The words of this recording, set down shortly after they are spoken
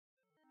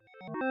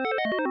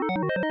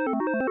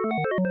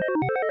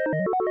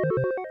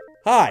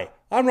Hi,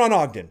 I'm Ron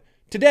Ogden.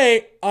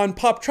 Today, on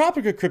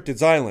Poptropica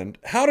Cryptids Island,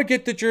 how to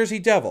get the Jersey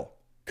Devil.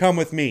 Come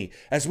with me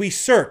as we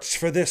search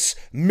for this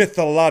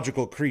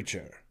mythological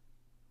creature.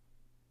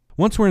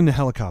 Once we're in the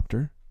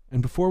helicopter,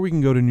 and before we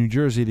can go to New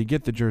Jersey to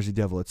get the Jersey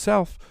Devil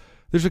itself,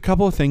 there's a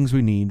couple of things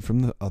we need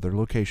from the other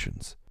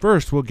locations.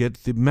 First, we'll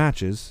get the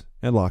matches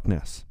at Loch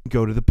Ness.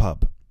 Go to the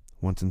pub.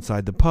 Once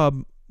inside the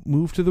pub,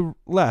 move to the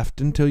left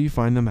until you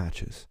find the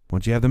matches.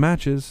 Once you have the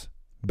matches,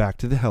 back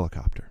to the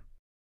helicopter.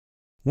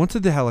 Once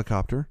at the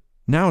helicopter,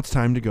 now it's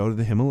time to go to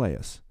the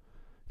Himalayas.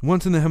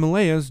 Once in the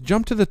Himalayas,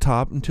 jump to the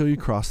top until you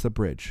cross the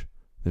bridge.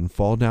 Then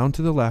fall down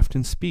to the left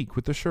and speak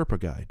with the Sherpa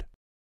guide.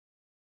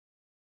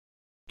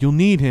 You'll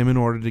need him in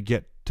order to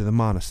get to the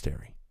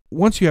monastery.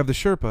 Once you have the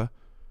Sherpa,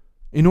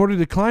 in order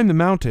to climb the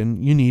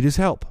mountain, you need his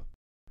help.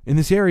 In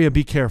this area,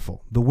 be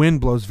careful. The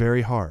wind blows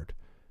very hard.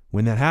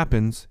 When that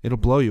happens, it'll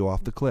blow you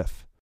off the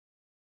cliff.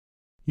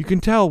 You can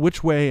tell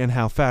which way and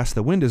how fast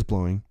the wind is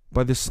blowing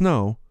by the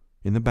snow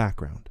in the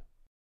background.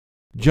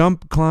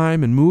 Jump,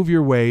 climb, and move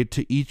your way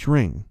to each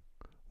ring.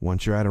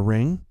 Once you're at a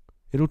ring,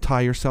 it'll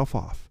tie yourself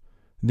off.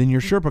 Then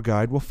your Sherpa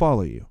guide will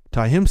follow you,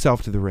 tie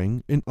himself to the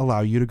ring, and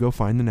allow you to go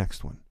find the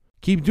next one.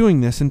 Keep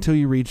doing this until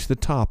you reach the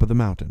top of the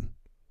mountain.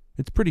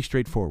 It's pretty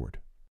straightforward.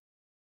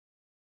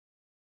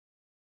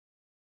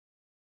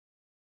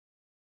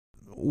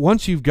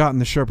 Once you've gotten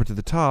the Sherpa to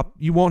the top,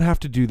 you won't have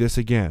to do this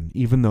again,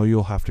 even though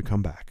you'll have to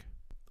come back.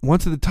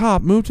 Once at the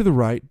top, move to the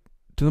right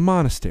to the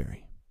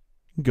monastery.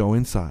 Go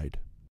inside.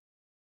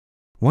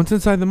 Once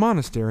inside the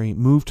monastery,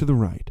 move to the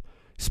right.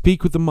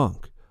 Speak with the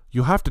monk.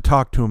 You'll have to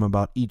talk to him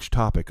about each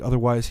topic,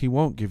 otherwise he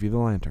won't give you the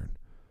lantern.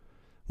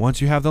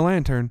 Once you have the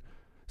lantern,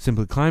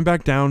 simply climb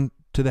back down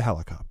to the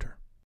helicopter.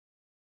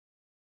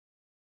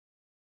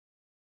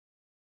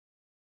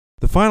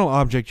 The final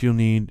object you'll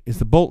need is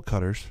the bolt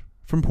cutters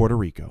from Puerto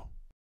Rico.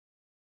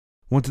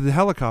 Once at the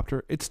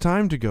helicopter, it's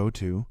time to go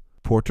to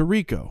Puerto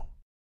Rico.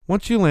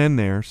 Once you land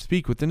there,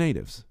 speak with the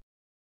natives.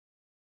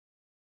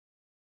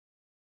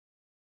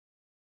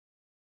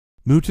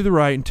 Move to the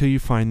right until you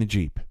find the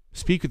Jeep.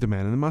 Speak with the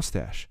man in the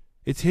mustache.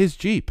 It's his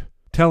Jeep.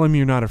 Tell him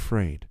you're not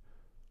afraid.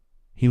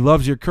 He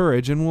loves your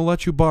courage and will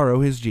let you borrow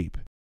his Jeep.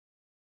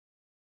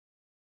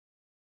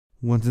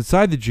 Once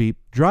inside the Jeep,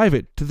 drive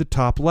it to the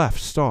top left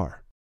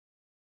star.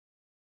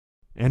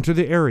 Enter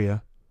the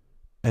area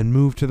and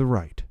move to the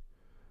right.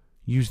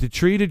 Use the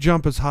tree to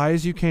jump as high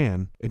as you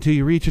can until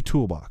you reach a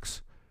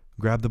toolbox.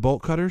 Grab the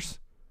bolt cutters,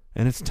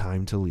 and it's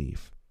time to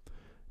leave.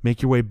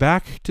 Make your way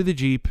back to the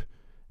Jeep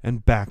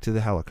and back to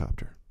the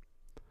helicopter.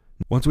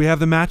 Once we have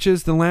the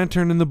matches, the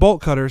lantern, and the bolt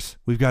cutters,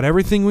 we've got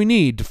everything we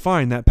need to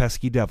find that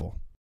pesky devil.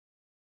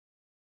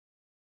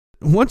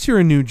 Once you're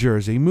in New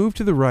Jersey, move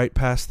to the right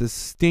past this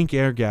Stink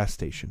Air gas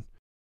station.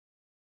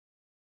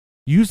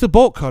 Use the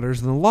bolt cutters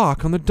and the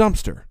lock on the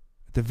dumpster.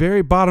 At the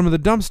very bottom of the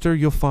dumpster,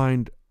 you'll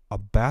find a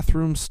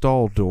bathroom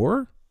stall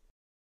door.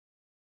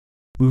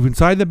 Move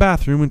inside the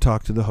bathroom and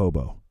talk to the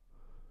hobo.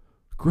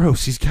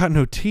 Gross, he's got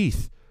no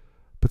teeth.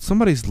 But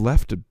somebody's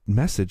left a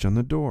message on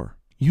the door.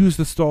 Use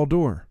the stall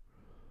door.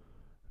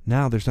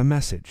 Now there's a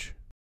message.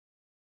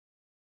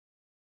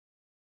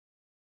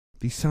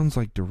 These sounds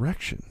like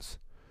directions.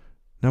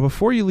 Now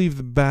before you leave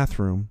the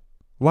bathroom,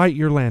 light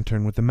your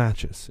lantern with the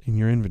matches in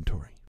your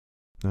inventory.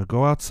 Now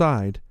go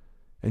outside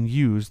and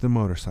use the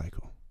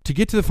motorcycle. To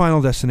get to the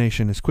final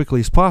destination as quickly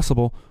as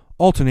possible,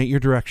 alternate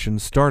your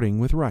directions starting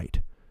with right.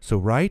 So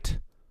right,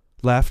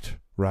 left,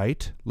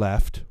 right,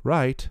 left,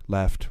 right,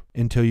 left,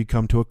 until you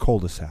come to a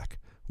cul-de-sac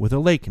with a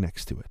lake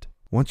next to it.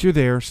 Once you're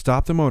there,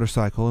 stop the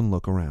motorcycle and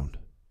look around.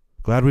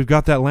 Glad we've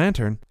got that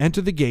lantern. Enter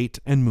the gate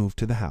and move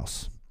to the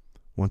house.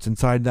 Once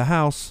inside the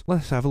house,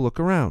 let's have a look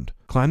around.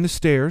 Climb the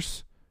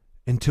stairs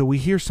until we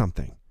hear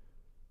something.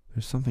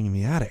 There's something in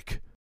the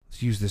attic.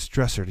 Let's use this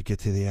dresser to get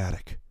to the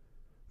attic.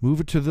 Move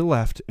it to the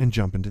left and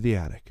jump into the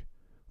attic.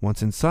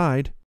 Once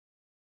inside,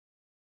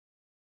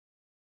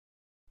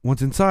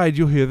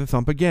 you'll hear the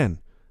thump again.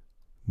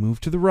 Move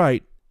to the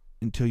right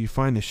until you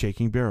find the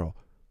shaking barrel.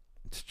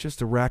 It's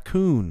just a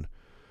raccoon.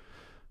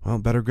 Well,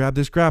 better grab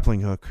this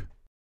grappling hook.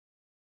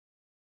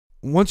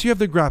 Once you have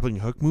the grappling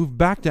hook, move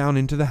back down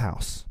into the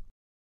house.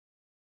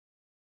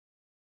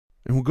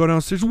 And we'll go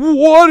downstairs.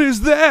 What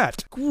is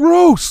that?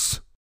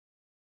 Gross!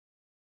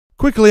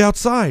 Quickly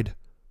outside.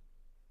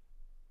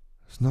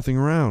 There's nothing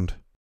around.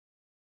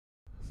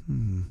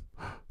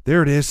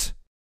 There it is.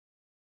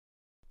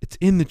 It's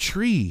in the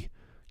tree.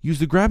 Use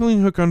the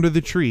grappling hook under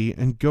the tree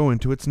and go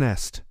into its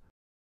nest.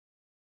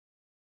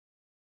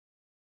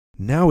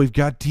 Now we've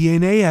got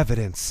DNA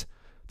evidence.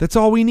 That's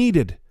all we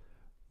needed.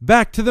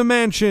 Back to the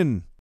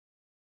mansion.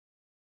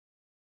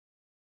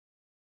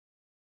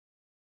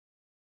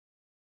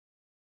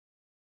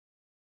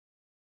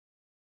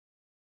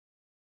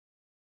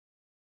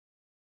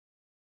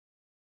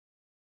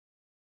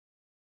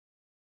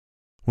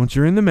 Once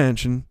you're in the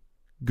mansion,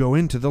 go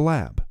into the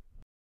lab.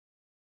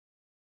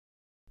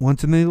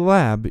 Once in the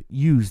lab,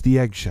 use the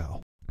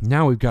eggshell.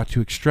 Now we've got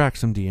to extract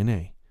some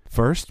DNA.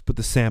 First, put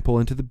the sample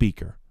into the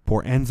beaker.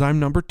 Pour enzyme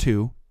number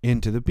 2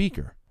 into the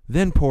beaker.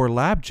 Then pour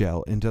lab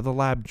gel into the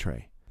lab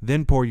tray.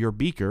 Then pour your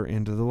beaker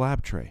into the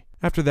lab tray.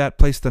 After that,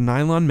 place the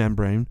nylon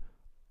membrane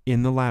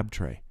in the lab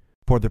tray.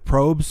 Pour the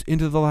probes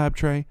into the lab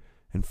tray,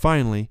 and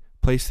finally,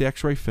 place the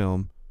X-ray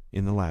film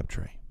in the lab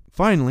tray.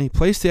 Finally,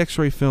 place the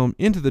X-ray film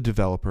into the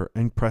developer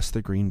and press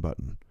the green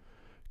button.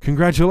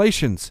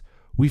 Congratulations!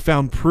 We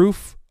found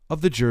proof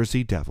of the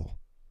Jersey Devil.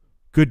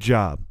 Good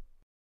job.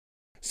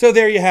 So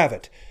there you have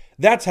it.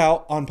 That's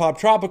how, on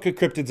Poptropica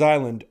Cryptids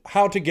Island,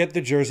 how to get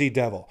the Jersey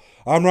Devil.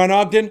 I'm Ron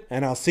Ogden,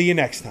 and I'll see you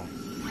next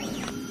time.